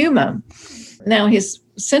was with humor. Now, his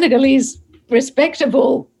Senegalese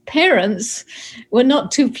respectable parents were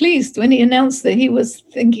not too pleased when he announced that he was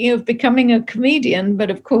thinking of becoming a comedian. But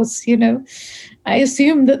of course, I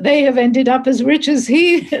assume that they have ended up as rich as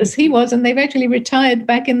he was, and they've actually retired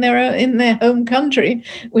back in their home country,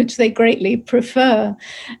 which they greatly prefer.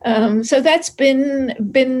 So that's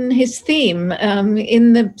been his theme.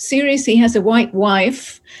 In the series, he has a white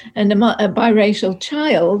wife and a biracial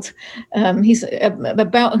child. He's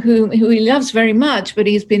about who he loves very much, but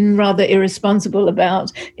he's been rather irresponsible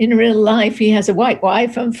about. In real life, he has a white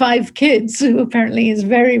wife and 5 kids who apparently he's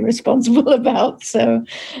very responsible about. So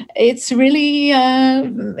it's really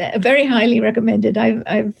very highly recommended.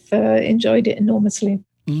 I've enjoyed it enormously.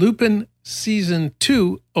 Lupin Season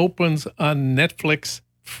 2 opens on Netflix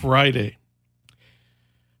Friday.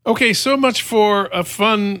 Okay, so much for a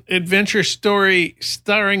fun adventure story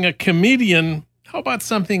starring a comedian. How about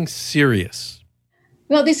something serious?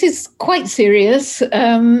 Well, this is quite serious.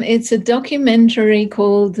 It's a documentary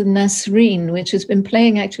called Nasreen, which has been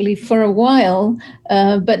playing actually for a while,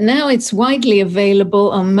 but now it's widely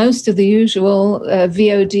available on most of the usual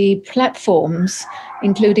VOD platforms,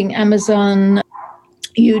 including Amazon,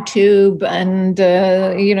 YouTube, and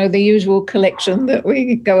the usual collection that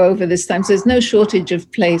we go over this time. So there's no shortage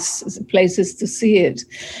of places to see it.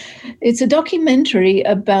 It's a documentary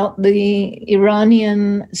about the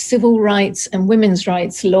Iranian civil rights and women's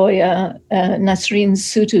rights lawyer Nasreen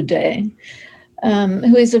Sotoudeh.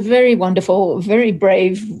 who is a very wonderful, very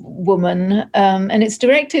brave woman. And it's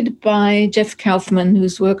directed by Jeff Kaufman,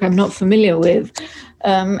 whose work I'm not familiar with,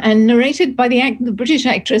 and narrated by the British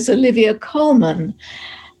actress Olivia Colman.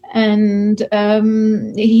 And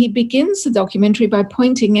he begins the documentary by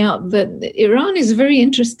pointing out that Iran is a very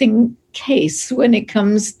interesting case when it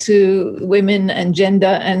comes to women and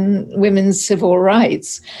gender and women's civil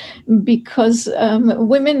rights, because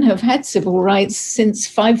women have had civil rights since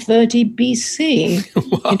 530 BC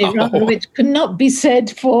wow. in Iran, which could not be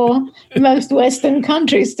said for most Western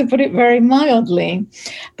countries, to put it very mildly.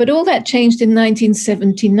 But all that changed in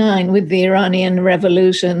 1979 with the Iranian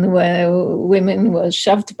Revolution, where women were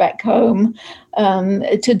shoved back home.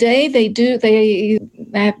 Today, they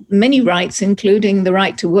have many rights, including the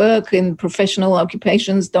right to work in professional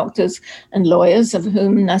occupations, doctors and lawyers, of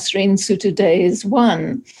whom Nasrin Sotoudeh is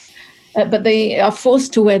one. But they are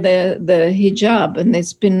forced to wear the hijab, and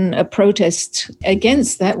there's been a protest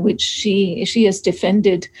against that, which she has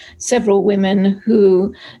defended several women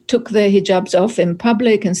who took their hijabs off in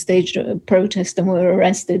public and staged a protest and were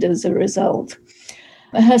arrested as a result.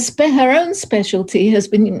 Her own specialty has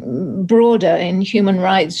been broader in human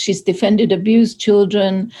rights. She's defended abused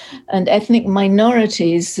children and ethnic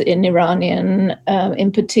minorities in Iranian,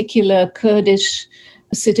 in particular Kurdish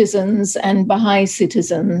citizens and Baha'i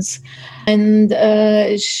citizens. And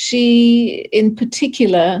she, in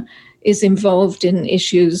particular, is involved in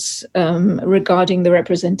issues regarding the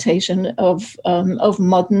representation of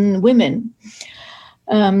modern women.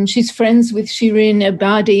 She's friends with Shirin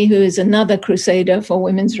Ebadi, who is another crusader for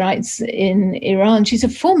women's rights in Iran. She's a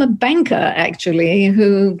former banker, actually,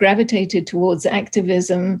 who gravitated towards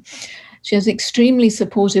activism. She has an extremely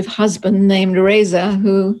supportive husband named Reza,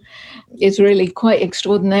 who is really quite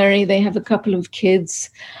extraordinary. They have a couple of kids.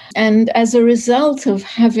 And as a result of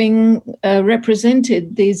having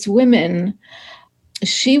represented these women,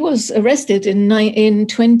 she was arrested in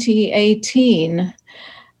 2018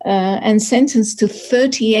 and sentenced to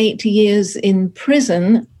 38 years in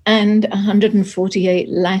prison and 148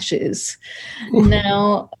 lashes.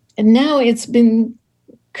 Now it's been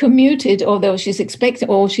commuted, although she's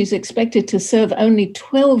expected to serve only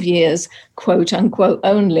 12 years, quote unquote,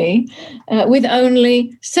 only, with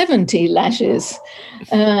only 70 lashes.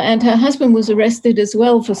 And her husband was arrested as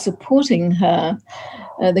well for supporting her.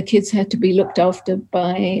 The kids had to be looked after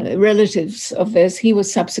by relatives of theirs. He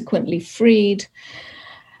was subsequently freed.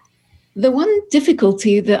 The one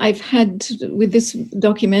difficulty that I've had with this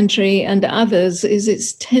documentary and others is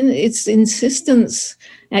its insistence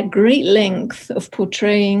at great length of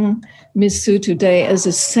portraying Ms. Sotoudeh as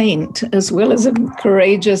a saint, as well as a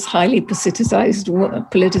courageous, highly politicized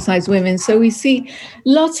woman. So we see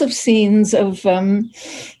lots of scenes of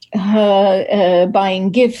her buying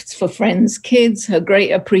gifts for friends' kids, her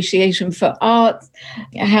great appreciation for art,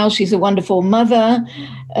 how she's a wonderful mother,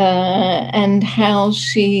 and how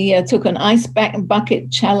she took an ice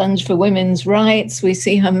bucket challenge for women's rights. We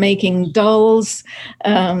see her making dolls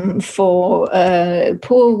for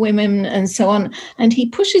poor women and so on. And he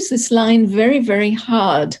pushes this line very, very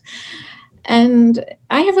hard. And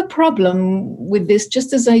I have a problem with this,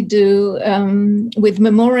 just as I do with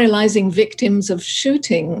memorializing victims of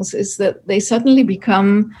shootings, is that they suddenly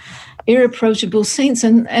become irreproachable saints.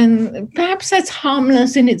 And perhaps that's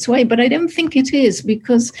harmless in its way, but I don't think it is,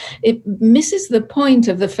 because it misses the point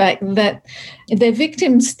of the fact that their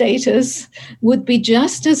victim status would be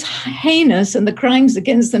just as heinous, and the crimes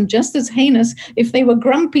against them just as heinous, if they were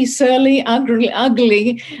grumpy, surly,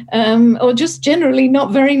 ugly, or just generally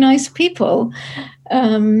not very nice people.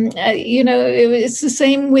 It's the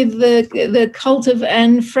same with the cult of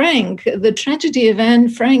Anne Frank, the tragedy of Anne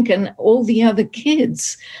Frank and all the other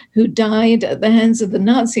kids who died at the hands of the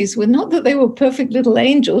Nazis. Well, not that they were perfect little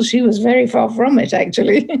angels. She was very far from it,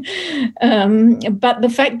 actually. But the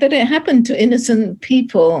fact that it happened to innocent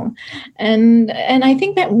people. And I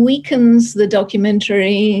think that weakens the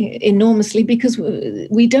documentary enormously, because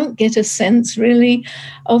we don't get a sense, really,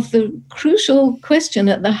 of the crucial question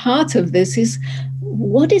at the heart of this is,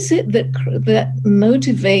 what is it that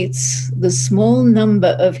motivates the small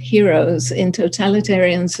number of heroes in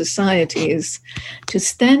totalitarian societies to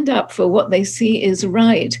stand up for what they see is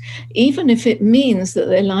right, even if it means that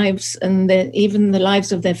their lives and even the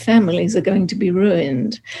lives of their families are going to be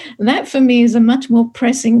ruined? And that, for me, is a much more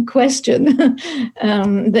pressing question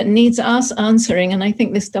that needs us answering. And I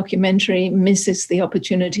think this documentary misses the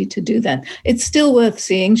opportunity to do that. It's still worth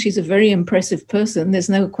seeing. She's a very impressive person, there's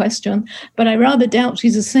no question, but I rather doubt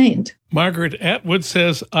she's a saint. Margaret Atwood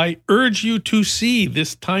says, I urge you to see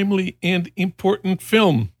this timely and important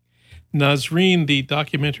film. Nasrin, the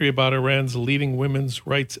documentary about Iran's leading women's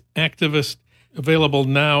rights activist, available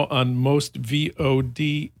now on most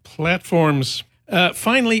VOD platforms.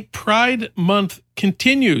 Finally, Pride Month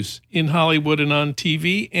continues in Hollywood and on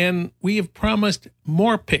TV, and we have promised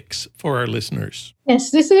more picks for our listeners.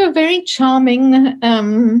 Yes, this is a very charming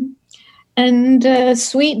and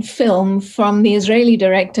sweet film from the Israeli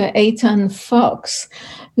director Eitan Fox,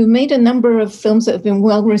 who made a number of films that have been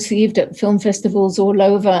well received at film festivals all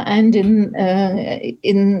over and in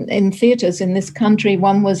theaters in this country.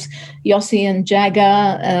 One was Yossi and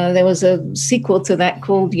Jaga. There was a sequel to that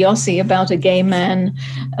called Yossi, about a gay man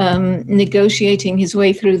negotiating his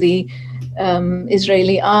way through the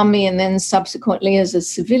Israeli army and then subsequently as a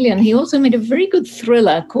civilian. He also made a very good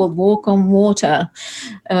thriller called Walk on Water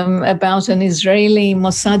about an Israeli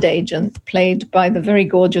Mossad agent played by the very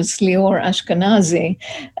gorgeous Lior Ashkenazi,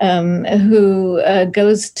 who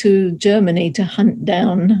goes to Germany to hunt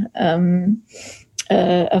down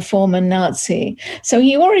a former Nazi. So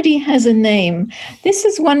he already has a name. This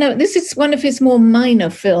is one of his more minor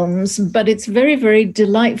films, but it's very, very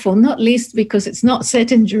delightful, not least because it's not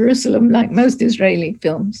set in Jerusalem like most Israeli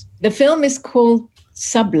films. The film is called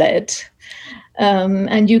Sublet,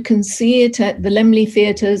 and you can see it at the Laemmle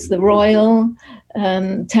Theatres, the Royal,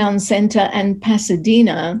 Town Center, and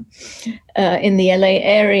Pasadena in the LA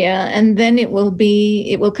area, and then it will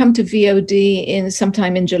come to VOD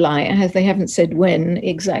sometime in July. They haven't said when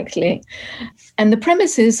exactly. And the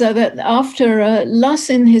premises are that after a loss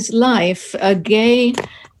in his life, a gay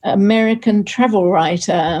American travel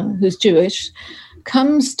writer who's Jewish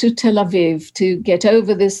comes to Tel Aviv to get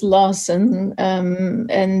over this loss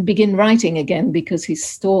and begin writing again because he's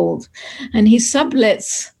stalled, and he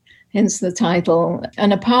sublets, hence the title,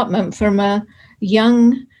 an apartment from a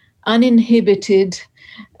young, uninhibited,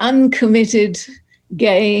 uncommitted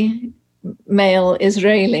gay male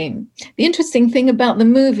Israeli. The interesting thing about the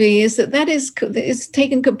movie is that is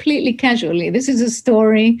taken completely casually. This is a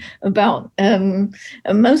story about a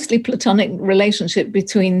mostly platonic relationship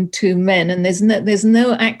between two men, and there's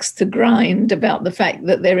no axe to grind about the fact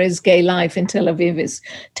that there is gay life in Tel Aviv. It's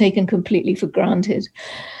taken completely for granted.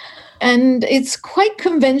 And it's quite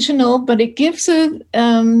conventional, but it gives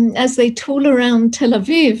as they tool around Tel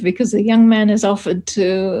Aviv, because the young man is offered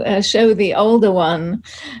to show the older one,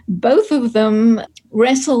 both of them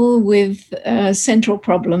wrestle with central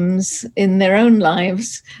problems in their own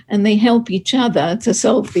lives, and they help each other to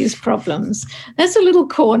solve these problems. That's a little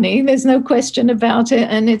corny, there's no question about it,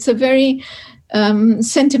 and it's a very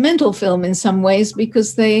sentimental film in some ways,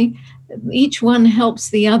 because each one helps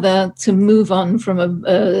the other to move on from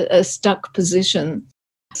a stuck position.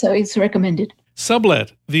 So it's recommended.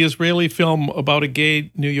 Sublet, the Israeli film about a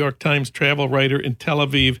gay New York Times travel writer in Tel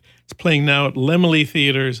Aviv, is playing now at Laemmle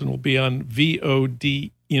Theatres and will be on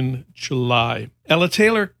VOD in July. Ella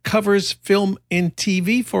Taylor covers film and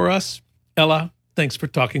TV for us. Ella, thanks for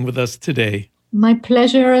talking with us today. My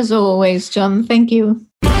pleasure as always, John. Thank you.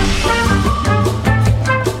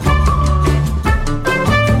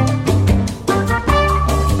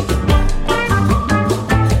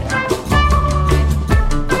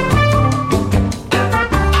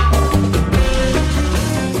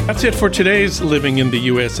 That's it for today's Living in the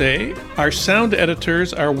USA. Our sound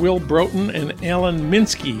editors are Will Broughton and Alan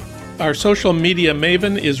Minsky. Our social media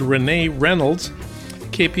maven is Renee Reynolds.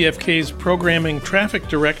 KPFK's programming traffic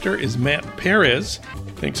director is Matt Perez.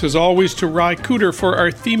 Thanks as always to Ry Cooter for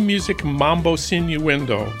our theme music, Mambo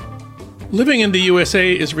Sinuendo. Living in the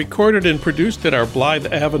USA is recorded and produced at our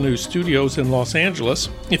Blythe Avenue studios in Los Angeles.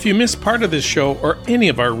 If you miss part of this show or any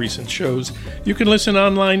of our recent shows, you can listen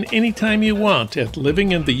online anytime you want at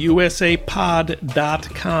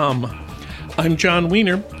livingintheusapod.com. I'm John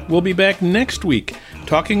Wiener. We'll be back next week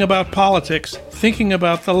talking about politics, thinking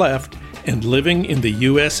about the left, and living in the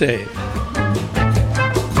USA.